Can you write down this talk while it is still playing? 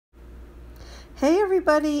Hey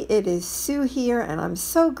everybody, it is Sue here, and I'm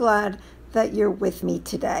so glad that you're with me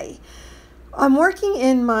today. I'm working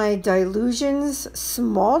in my Dylusions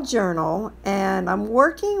small journal, and I'm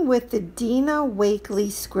working with the Dina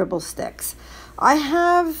Wakley Scribble Sticks.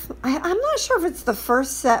 I'm not sure if it's the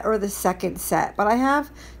first set or the second set, but I have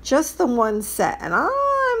just the one set, and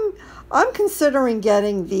I'm considering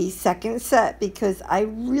getting the second set because I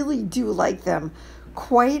really do like them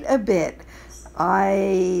quite a bit.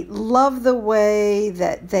 I love the way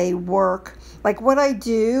that they work. Like what I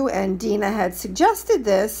do, and Dina had suggested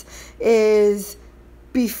this, is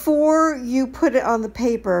before you put it on the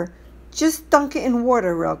paper, just dunk it in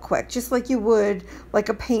water real quick, just like you would like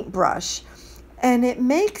a paintbrush. And it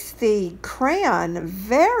makes the crayon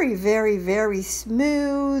very, very, very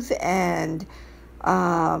smooth and,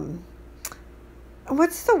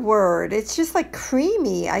 what's the word? It's just like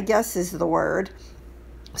creamy, I guess is the word.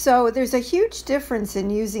 So there's a huge difference in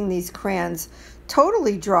using these crayons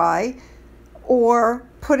totally dry or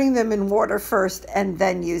putting them in water first and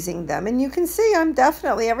then using them. And you can see I'm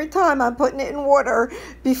definitely, every time I'm putting it in water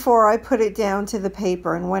before I put it down to the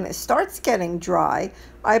paper. And when it starts getting dry,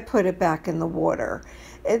 I put it back in the water.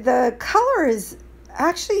 The color is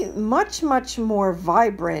actually much, much more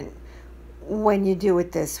vibrant when you do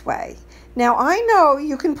it this way. Now, I know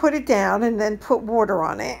you can put it down and then put water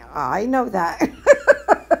on it. I know that.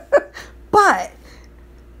 But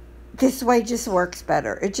this way just works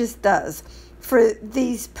better. It just does for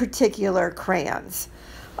these particular crayons.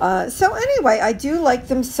 So anyway, I do like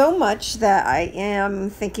them so much that I am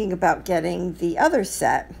thinking about getting the other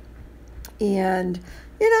set. And,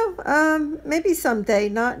 maybe someday,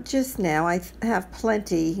 not just now. I have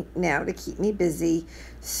plenty now to keep me busy.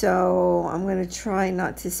 So I'm going to try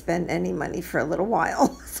not to spend any money for a little while.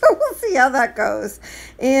 So we'll see how that goes.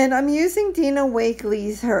 And I'm using Dina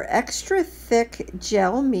Wakley's, her extra thick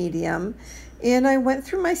gel medium. And I went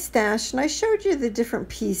through my stash and I showed you the different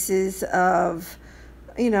pieces of,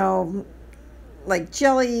 like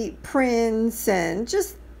jelly prints and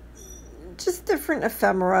just different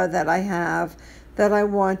ephemera that I have that I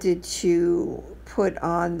wanted to put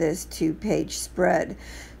on this 2-page spread.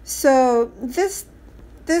 So this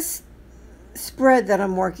spread that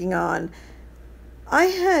I'm working on, I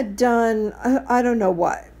had done, I don't know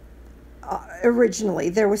what, originally.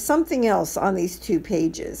 There was something else on these 2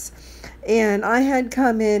 pages. And I had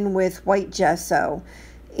come in with white gesso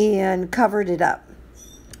and covered it up.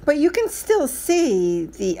 But you can still see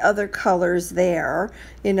the other colors there.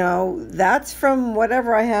 That's from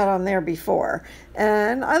whatever I had on there before.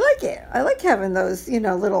 And I like it. I like having those,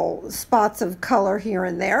 little spots of color here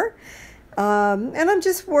and there. And I'm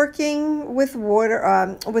just working with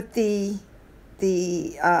water, with the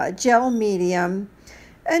gel medium,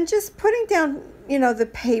 and just putting down, the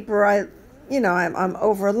paper. I'm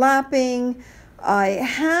overlapping. I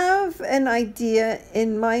have an idea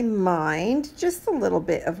in my mind, just a little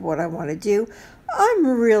bit of what I want to do.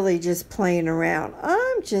 I'm really just playing around.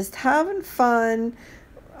 I'm just having fun,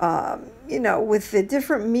 with the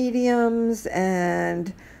different mediums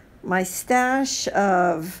and my stash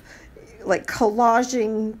of like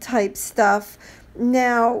collaging type stuff.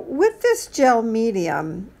 Now, with this gel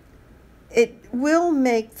medium, it will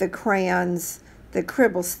make the crayons, the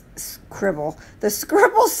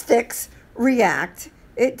Scribble Sticks react.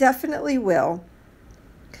 It definitely will.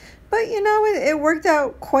 But it worked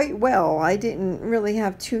out quite well. I didn't really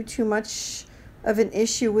have too much of an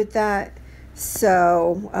issue with that.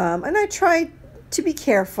 So, and I tried to be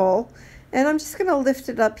careful. And I'm just going to lift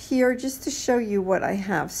it up here just to show you what I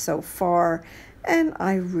have so far. And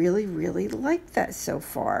I really, really like that so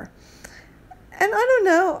far. And I don't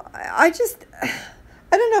know, I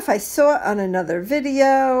don't know if I saw it on another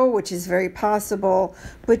video, which is very possible,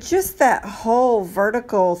 but just that whole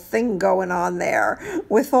vertical thing going on there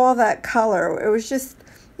with all that color, it was just,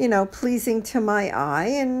 pleasing to my eye.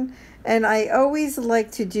 And I always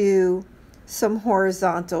like to do some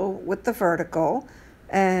horizontal with the vertical.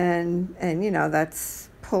 And that's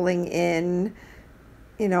pulling in,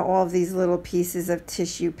 all of these little pieces of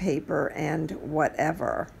tissue paper and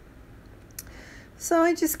whatever. So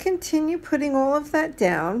I just continue putting all of that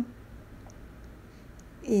down.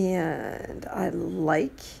 And I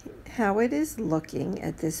like how it is looking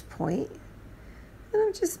at this point. And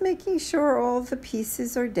I'm just making sure all the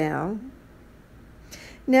pieces are down.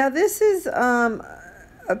 Now this is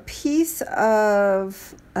a piece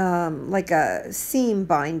of like a seam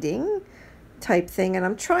binding type thing, and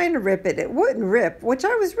I'm trying to rip it. It wouldn't rip, which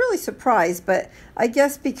I was really surprised, but I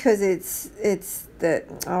guess because it's the,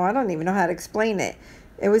 I don't even know how to explain it.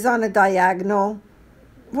 It was on a diagonal.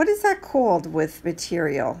 What is that called with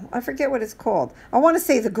material? I forget what it's called. I want to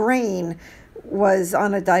say the grain was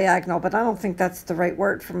on a diagonal, but I don't think that's the right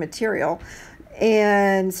word for material.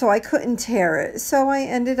 And so I couldn't tear it. So I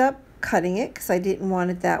ended up cutting it because I didn't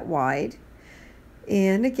want it that wide.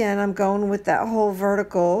 And again, I'm going with that whole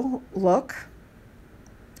vertical look,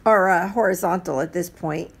 or horizontal at this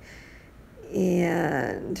point.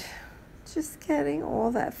 And just getting all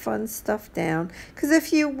that fun stuff down. Because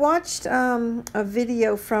if you watched a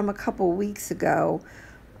video from a couple weeks ago,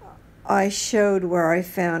 I showed where I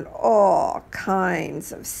found all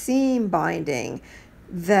kinds of seam binding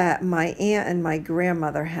that my aunt and my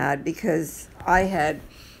grandmother had, because I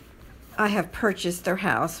have purchased their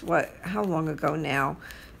house, how long ago now?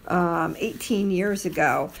 18 years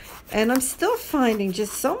ago. And I'm still finding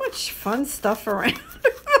just so much fun stuff around.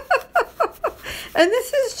 And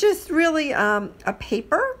this is just really a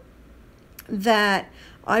paper that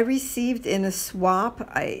I received in a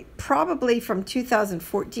swap, probably from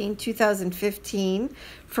 2014, 2015,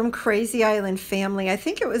 from Crazy Island Family. I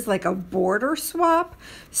think it was like a border swap.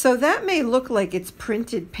 So that may look like it's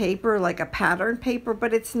printed paper, like a pattern paper,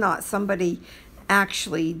 but it's not. Somebody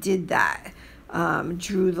actually did that,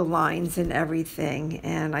 drew the lines and everything.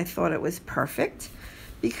 And I thought it was perfect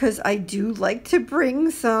because I do like to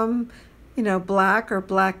bring some, black or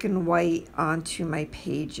black and white onto my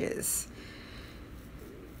pages.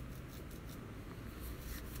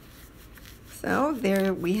 So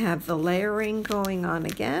there we have the layering going on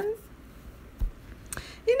again.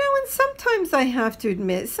 And sometimes I have to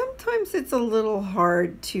admit, sometimes it's a little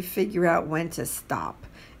hard to figure out when to stop.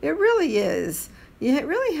 It really is. You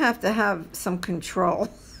really have to have some control.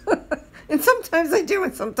 And sometimes I do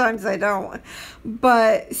and sometimes I don't.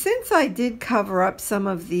 But since I did cover up some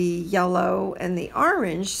of the yellow and the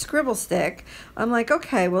orange scribble stick, I'm like,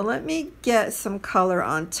 okay, well, let me get some color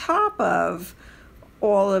on top of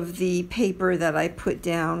all of the paper that I put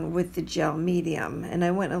down with the gel medium. And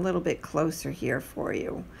I went a little bit closer here for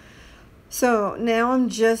you. So now I'm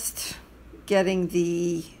just getting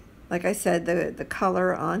like I said, the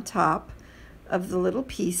color on top of the little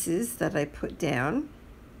pieces that I put down.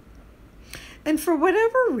 And for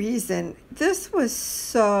whatever reason, this was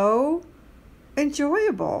so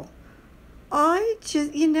enjoyable. I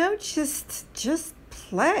just, just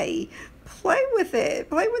play with it.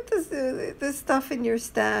 Play with this stuff in your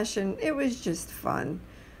stash, and it was just fun.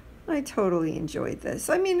 I totally enjoyed this.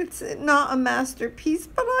 I mean, it's not a masterpiece,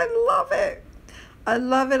 but I love it. I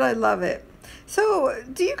love it. I love it. So,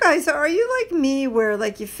 are you like me where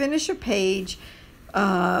like you finish a page,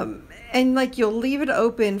 and like you'll leave it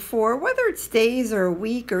open for whether it's days or a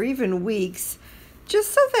week or even weeks,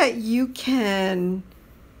 just so that you can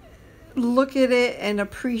look at it and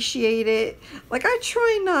appreciate it. Like I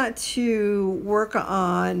try not to work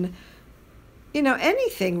on,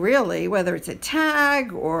 anything really, whether it's a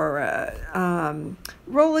tag or a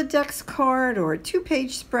Rolodex card or a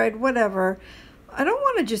 2-page spread, whatever. I don't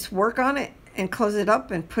want to just work on it and close it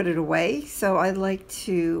up and put it away. So I like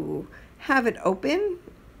to have it open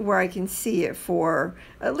where I can see it for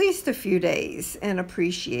at least a few days and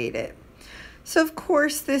appreciate it. So of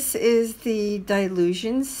course this is the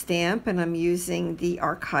Dylusions stamp, and I'm using the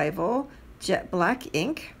archival jet black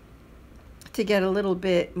ink to get a little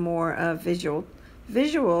bit more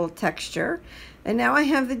visual texture. And now I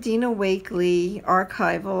have the Dina Wakley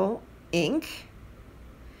archival ink,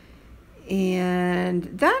 and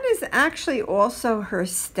that is actually also her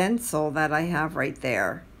stencil that I have right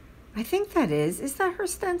there. I think that is that her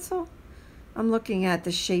stencil? I'm looking at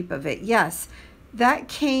the shape of it. Yes, that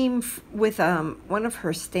came with one of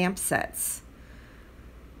her stamp sets.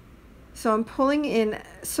 So I'm pulling in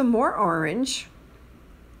some more orange.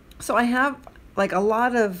 So I have like a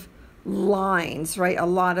lot of lines, right? A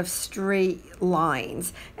lot of straight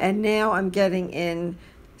lines. And now I'm getting in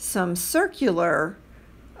some circular,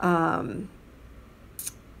 I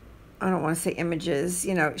don't want to say images,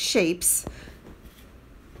 shapes.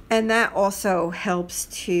 And that also helps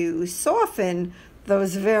to soften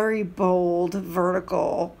those very bold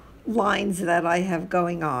vertical lines that I have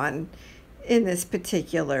going on in this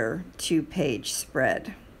particular 2-page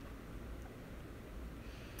spread.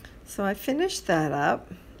 So I finished that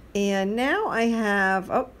up, and now I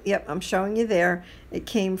have, I'm showing you there. It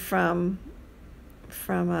came from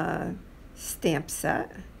a stamp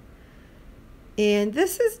set. And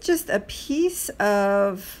this is just a piece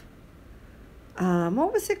of,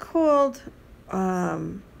 what was it called?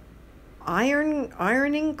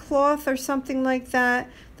 Ironing cloth or something like that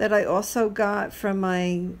I also got from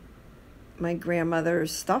my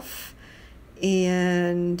grandmother's stuff,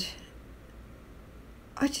 and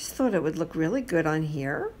I just thought it would look really good on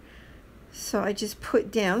here. So I just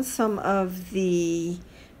put down some of the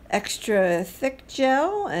extra thick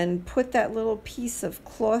gel and put that little piece of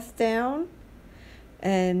cloth down.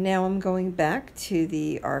 And now I'm going back to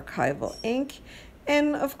the archival ink.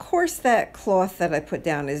 And of course that cloth that I put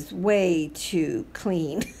down is way too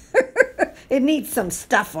clean. It needs some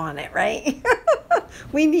stuff on it, right?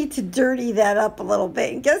 We need to dirty that up a little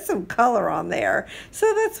bit and get some color on there.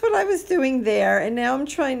 So that's what I was doing there. And now I'm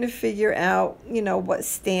trying to figure out, you know, what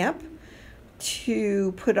stamp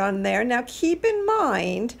to put on there. Now keep in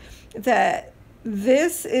mind that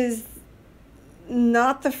this is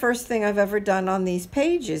not the first thing I've ever done on these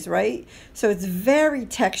pages, right? So it's very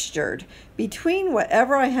textured. Between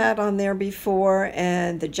whatever I had on there before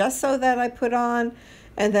and the gesso that I put on,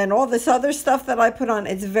 and then all this other stuff that I put on,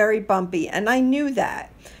 it's very bumpy, and I knew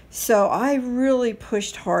that. So I really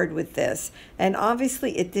pushed hard with this, and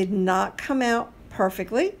obviously it did not come out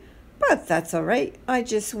perfectly, but that's all right. I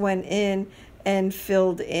just went in and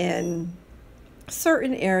filled in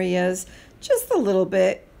certain areas just a little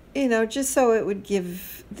bit, you know, just so it would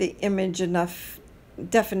give the image enough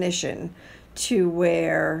definition to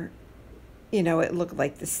where, you know, it looked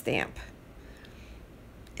like the stamp.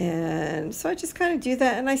 And so I just kind of do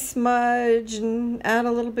that, and I smudge and add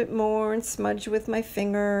a little bit more and smudge with my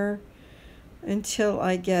finger until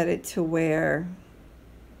I get it to where,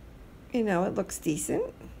 you know, it looks decent.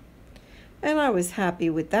 And I was happy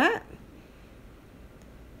with that.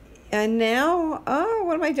 And now, oh,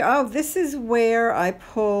 what am I doing? Oh, this is where I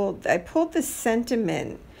pulled the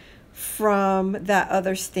sentiment from that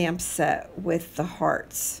other stamp set with the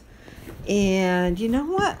hearts. And you know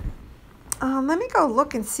what? Let me go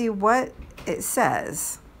look and see what it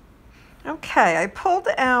says. Okay, I pulled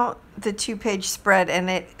out the 2-page spread, and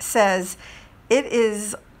it says, it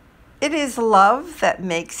is love that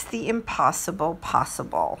makes the impossible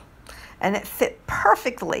possible. And it fit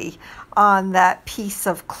perfectly on that piece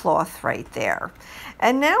of cloth right there.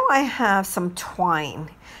 And now I have some twine.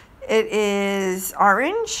 It is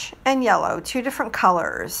orange and yellow, 2 different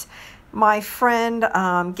colors. My friend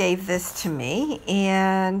gave this to me,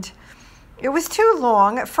 and it was too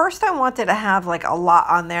long. At first I wanted to have like a lot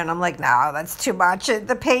on there, and I'm like, no, that's too much.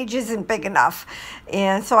 The page isn't big enough.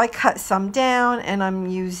 And so I cut some down, and I'm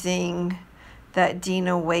using that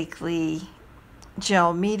Dina Wakley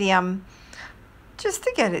gel medium just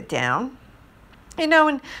to get it down. You know,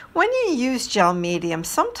 and when you use gel medium,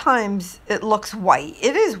 sometimes it looks white.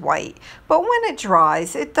 It is white, but when it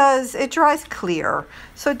dries, it dries clear.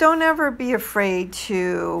 So don't ever be afraid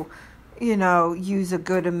to, you know, use a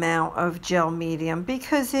good amount of gel medium,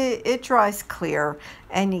 because it dries clear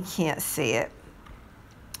and you can't see it.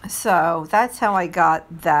 So that's how I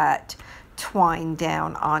got that twine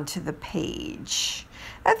down onto the page.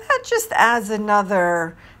 And that just adds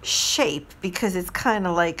another shape, because it's kind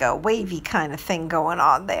of like a wavy kind of thing going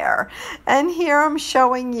on there. And here I'm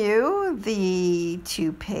showing you the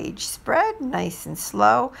 2-page spread, nice and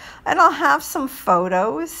slow. And I'll have some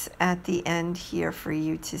photos at the end here for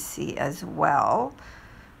you to see as well.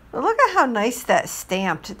 But look at how nice that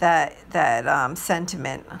stamped that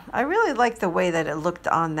sentiment. I really like the way that it looked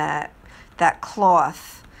on that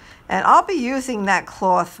cloth. And I'll be using that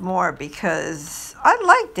cloth more because I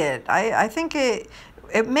liked it. I think it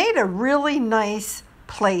made a really nice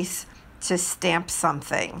place to stamp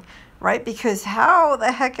something, right? Because how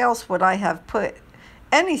the heck else would I have put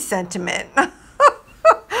any sentiment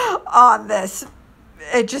on this?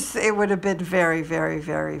 It would have been very, very,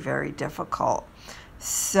 very, very difficult.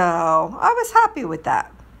 So I was happy with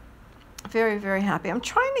that. Very, very happy. I'm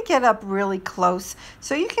trying to get up really close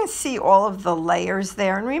so you can see all of the layers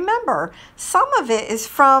there. And remember, some of it is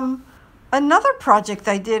from another project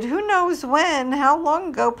I did, who knows when, how long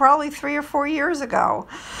ago, probably 3 or 4 years ago.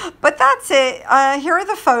 But that's it. Here are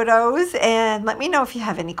the photos, and let me know if you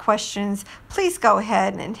have any questions. Please go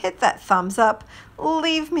ahead and hit that thumbs up.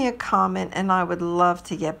 Leave me a comment, and I would love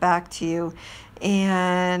to get back to you.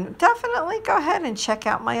 And definitely go ahead and check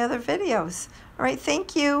out my other videos. All right,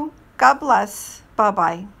 thank you. God bless.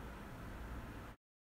 Bye-bye.